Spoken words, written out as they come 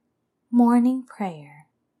Morning Prayer,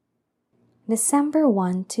 December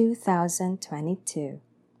 1, 2022,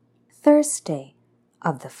 Thursday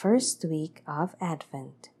of the first week of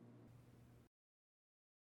Advent.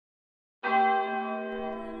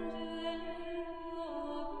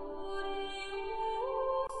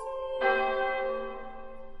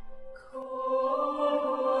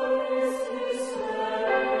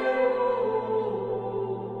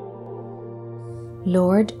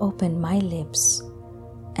 Lord, open my lips,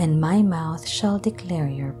 and my mouth shall declare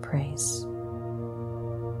your praise.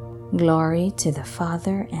 Glory to the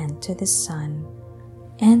Father, and to the Son,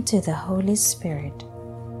 and to the Holy Spirit,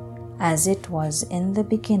 as it was in the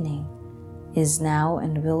beginning, is now,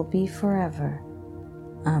 and will be forever.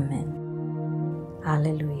 Amen.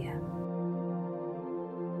 Alleluia.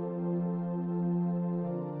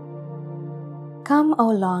 Come, O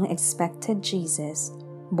long-expected Jesus,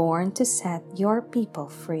 born to set your people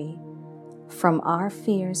free. From our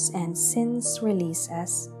fears and sins release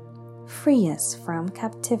us, free us from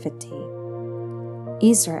captivity.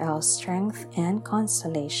 Israel's strength and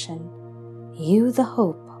consolation, you the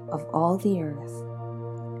hope of all the earth.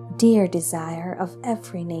 Dear desire of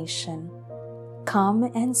every nation, come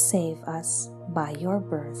and save us by your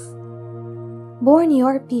birth. Born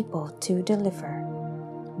your people to deliver,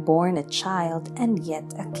 born a child and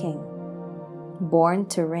yet a king, born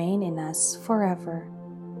to reign in us forever,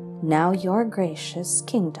 now your gracious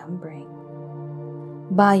kingdom bring.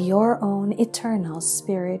 By your own eternal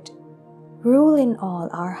Spirit, rule in all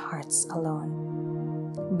our hearts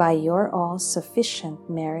alone. By your all-sufficient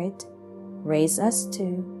merit, raise us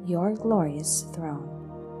to your glorious throne.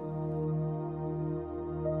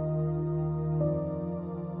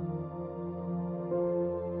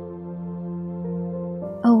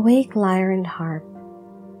 Awake, lyre and harp,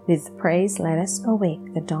 with praise let us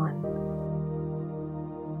awake the dawn.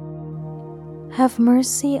 Have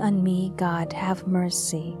mercy on me, God, have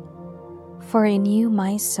mercy, for in you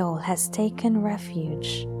my soul has taken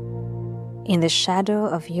refuge. In the shadow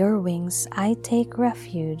of your wings I take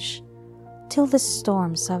refuge, till the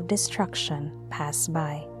storms of destruction pass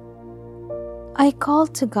by. I call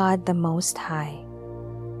to God the Most High,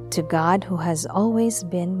 to God who has always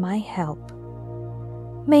been my help.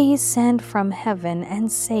 May He send from heaven and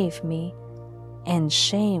save me, and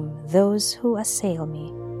shame those who assail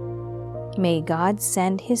me. May God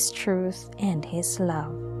send His truth and His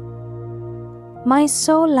love. My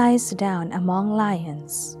soul lies down among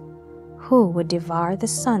lions, who would devour the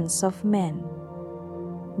sons of men.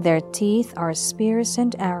 Their teeth are spears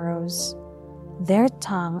and arrows, their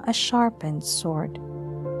tongue a sharpened sword.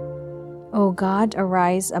 O God,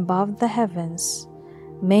 arise above the heavens,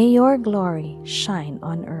 may your glory shine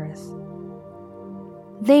on earth.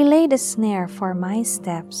 They laid a snare for my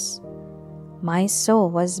steps, my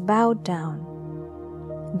soul was bowed down.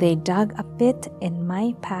 They dug a pit in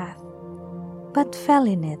my path, but fell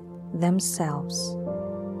in it themselves.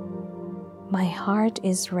 My heart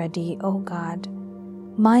is ready, O God,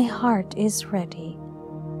 my heart is ready.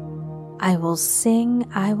 I will sing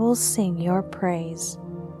your praise.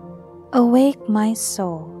 Awake, my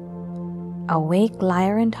soul. Awake,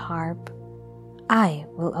 lyre and harp, I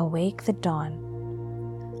will awake the dawn.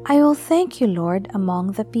 I will thank you, Lord,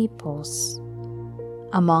 among the peoples.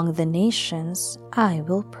 Among the nations I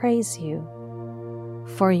will praise you.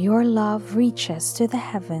 For your love reaches to the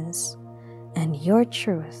heavens, and your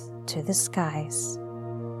truth to the skies.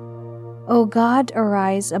 O God,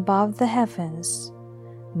 arise above the heavens,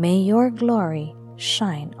 may your glory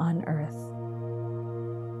shine on earth.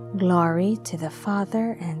 Glory to the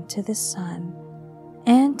Father, and to the Son,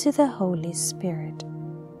 and to the Holy Spirit,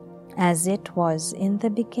 as it was in the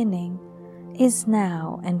beginning, is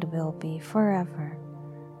now, and will be forever.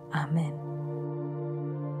 Amen.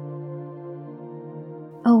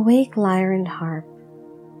 Awake, lyre and harp,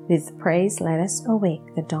 with praise let us awake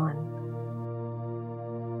the dawn.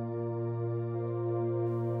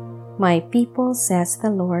 My people, says the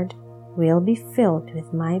Lord, will be filled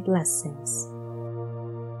with my blessings.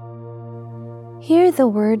 Hear the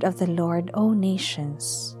word of the Lord, O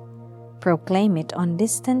nations. Proclaim it on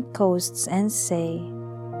distant coasts and say,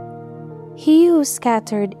 He who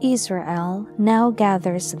scattered Israel now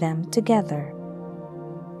gathers them together.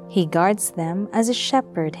 He guards them as a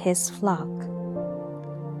shepherd his flock.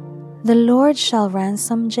 The Lord shall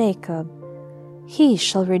ransom Jacob. He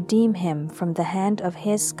shall redeem him from the hand of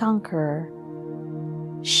his conqueror.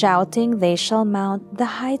 Shouting, they shall mount the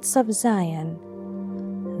heights of Zion.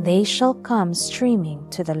 They shall come streaming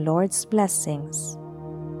to the Lord's blessings.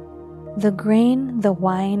 The grain, the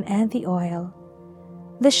wine, and the oil,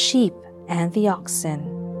 the sheep and the oxen.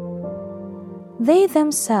 They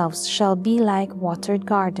themselves shall be like watered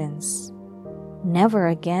gardens. Never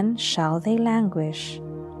again shall they languish.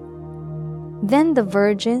 Then the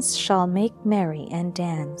virgins shall make merry and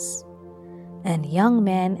dance, and young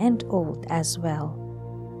men and old as well.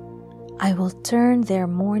 I will turn their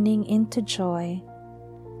mourning into joy.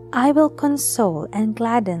 I will console and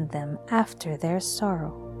gladden them after their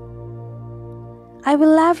sorrow. I will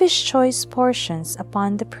lavish choice portions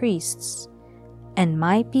upon the priests, and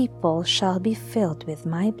my people shall be filled with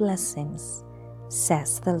my blessings,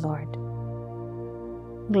 says the Lord.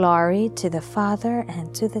 Glory to the Father,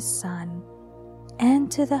 and to the Son,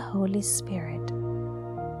 and to the Holy Spirit,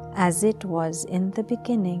 as it was in the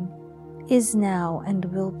beginning, is now, and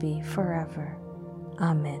will be forever.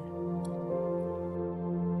 Amen.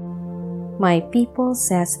 My people,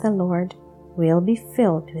 says the Lord, will be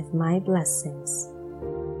filled with my blessings.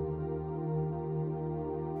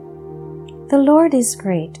 The Lord is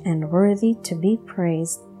great and worthy to be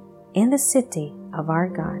praised in the city of our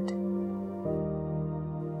God.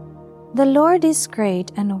 The Lord is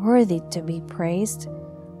great and worthy to be praised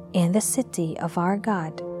in the city of our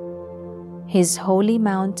God. His holy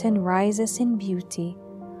mountain rises in beauty,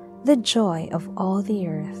 the joy of all the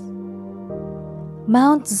earth.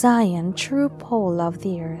 Mount Zion, true pole of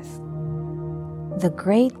the earth, the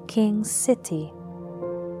great King's city,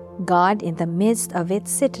 God in the midst of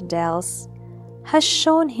its citadels, has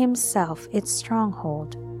shown himself its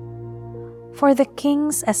stronghold. For the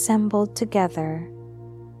kings assembled together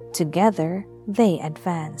they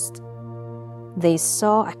advanced. They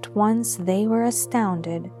saw at once, they were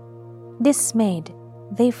astounded. Dismayed,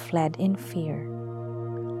 they fled in fear.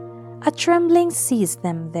 A trembling seized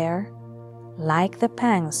them there, like the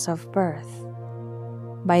pangs of birth.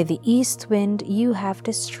 By the east wind you have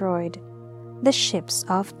destroyed the ships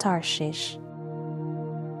of Tarshish.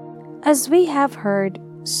 As we have heard,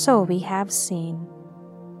 so we have seen,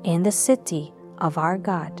 in the city of our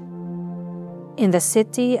God, in the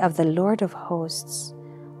city of the Lord of hosts,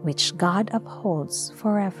 which God upholds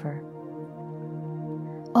forever.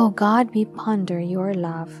 O God, we ponder your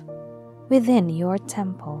love within your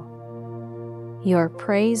temple. Your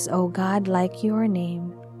praise, O God, like your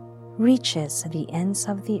name, reaches the ends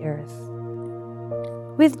of the earth.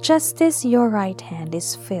 With justice your right hand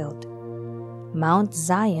is filled. Mount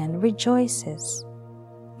Zion rejoices.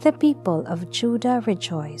 The people of Judah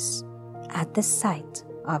rejoice at the sight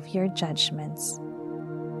of your judgments.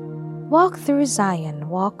 Walk through Zion,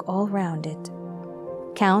 walk all round it.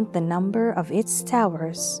 Count the number of its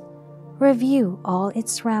towers. Review all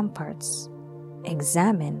its ramparts.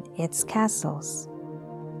 Examine its castles,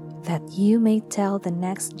 that you may tell the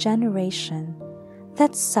next generation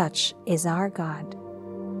that such is our God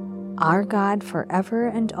forever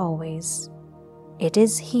and always. It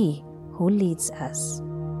is He who leads us.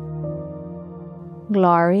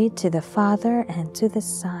 Glory to the Father, and to the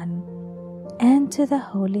Son, and to the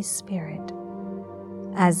Holy Spirit,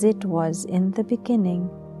 as it was in the beginning,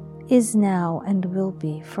 is now, and will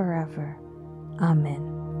be forever. Amen.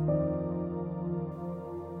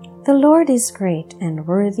 The Lord is great and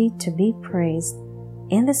worthy to be praised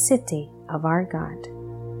in the city of our God.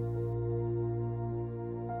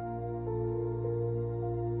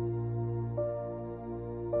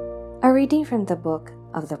 A reading from the book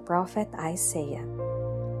of the prophet Isaiah.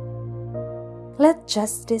 Let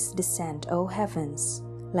justice descend, O heavens,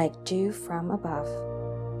 like dew from above.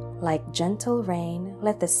 Like gentle rain,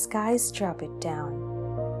 let the skies drop it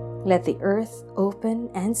down. Let the earth open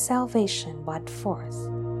and salvation bud forth.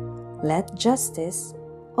 Let justice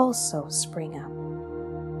also spring up.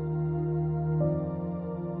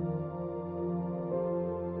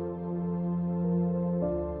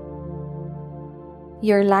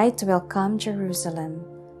 Your light will come, Jerusalem.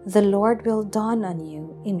 The Lord will dawn on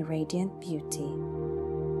you in radiant beauty.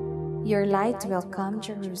 Your light will come,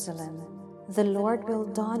 Jerusalem. The Lord will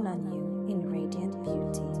dawn on you in radiant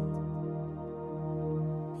beauty.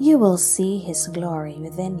 You will see His glory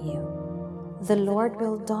within you. The Lord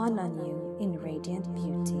will dawn on you in radiant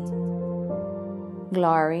beauty.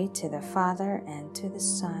 Glory to the Father, and to the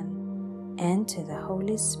Son, and to the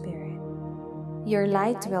Holy Spirit. Your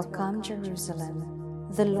light will come, Jerusalem.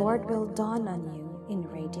 The Lord will dawn on you in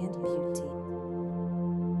radiant beauty.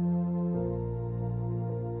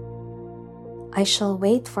 I shall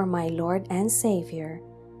wait for my Lord and Savior,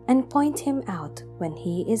 and point Him out when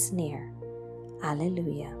He is near.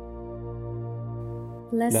 Alleluia.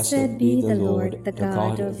 Blessed be the Lord, the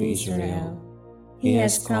God of Israel. He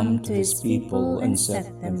has come to His people and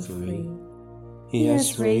set them free. He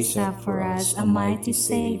has raised up for us a mighty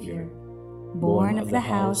Savior, born of the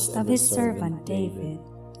house of His servant David.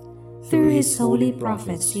 Through his holy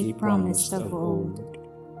prophets he promised of old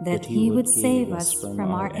that he would save us from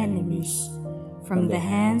our enemies, from the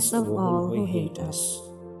hands of all who hate us.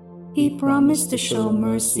 He promised to show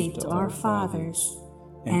mercy to our fathers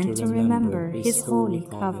and to remember his holy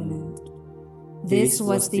covenant. This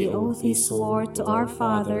was the oath he swore to our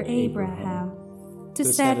father Abraham, to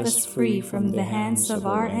set us free from the hands of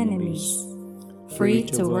our enemies, free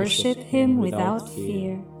to worship him without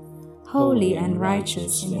fear, holy and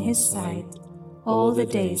righteous in his sight all the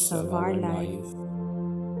days of our life.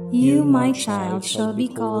 You, my child, shall be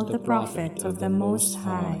called the prophet of the Most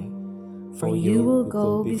High, for you will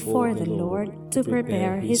go before the Lord to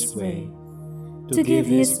prepare his way, to give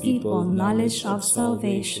his people knowledge of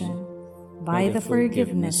salvation by the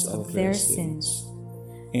forgiveness of their sins.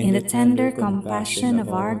 In the tender compassion of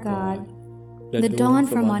our God, the dawn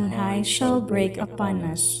from on high shall break upon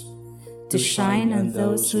us, to shine on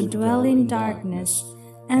those who dwell in darkness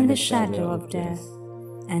and the shadow of death,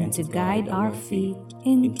 and to guide our feet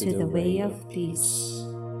into the way of peace.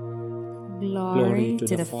 Glory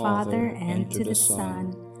to the Father, and to the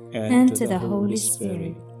Son, and to the Holy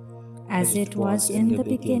Spirit, as it was in the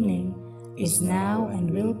beginning, is now, and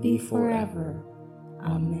will be forever.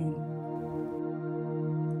 Amen.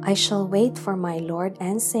 I shall wait for my Lord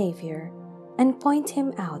and Savior, and point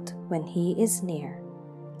him out when he is near.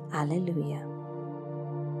 Alleluia.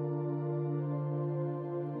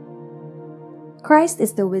 Christ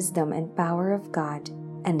is the wisdom and power of God,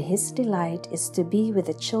 and his delight is to be with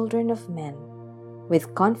the children of men.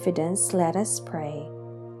 With confidence let us pray.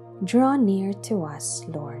 Draw near to us,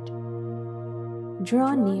 Lord.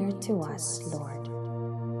 Draw near to us, Lord.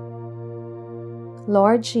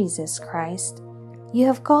 Lord Jesus Christ, you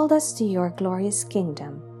have called us to your glorious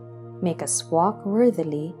kingdom. Make us walk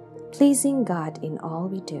worthily, pleasing God in all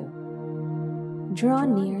we do. Draw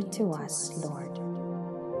near to us, Lord.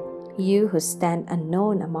 You who stand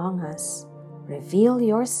unknown among us, reveal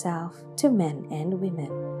yourself to men and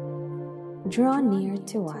women. Draw near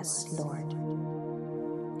to us, Lord.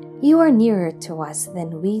 You are nearer to us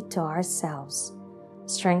than we to ourselves.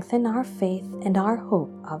 Strengthen our faith and our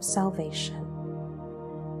hope of salvation.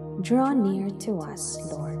 Draw near to us,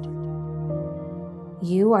 Lord.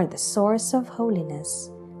 You are the source of holiness.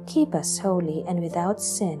 Keep us holy and without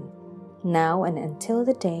sin, now and until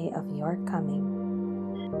the day of your coming.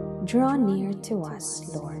 Draw near to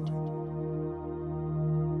us, Lord.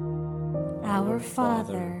 Our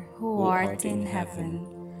Father, who art in heaven,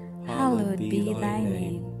 hallowed be thy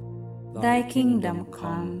name. Thy kingdom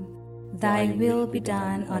come, thy will be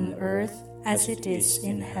done on earth as it is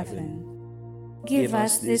in heaven. Give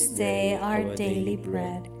us this day our daily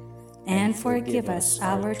bread, and forgive us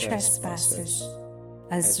our trespasses,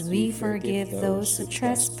 as we forgive those who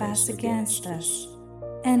trespass against us.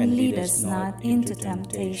 And lead us not into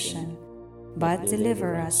temptation, but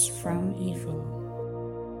deliver us from evil.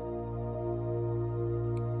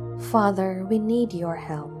 Father, we need your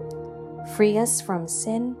help. Free us from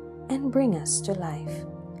sin and bring us to life.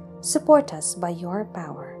 Support us by your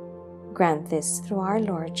power. Grant this through our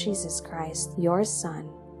Lord Jesus Christ, your Son,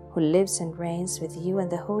 who lives and reigns with you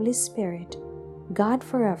and the Holy Spirit, God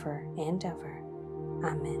forever and ever.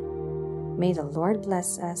 Amen. May the Lord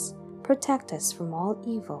bless us, protect us from all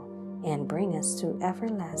evil, and bring us to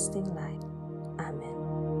everlasting life. Amen.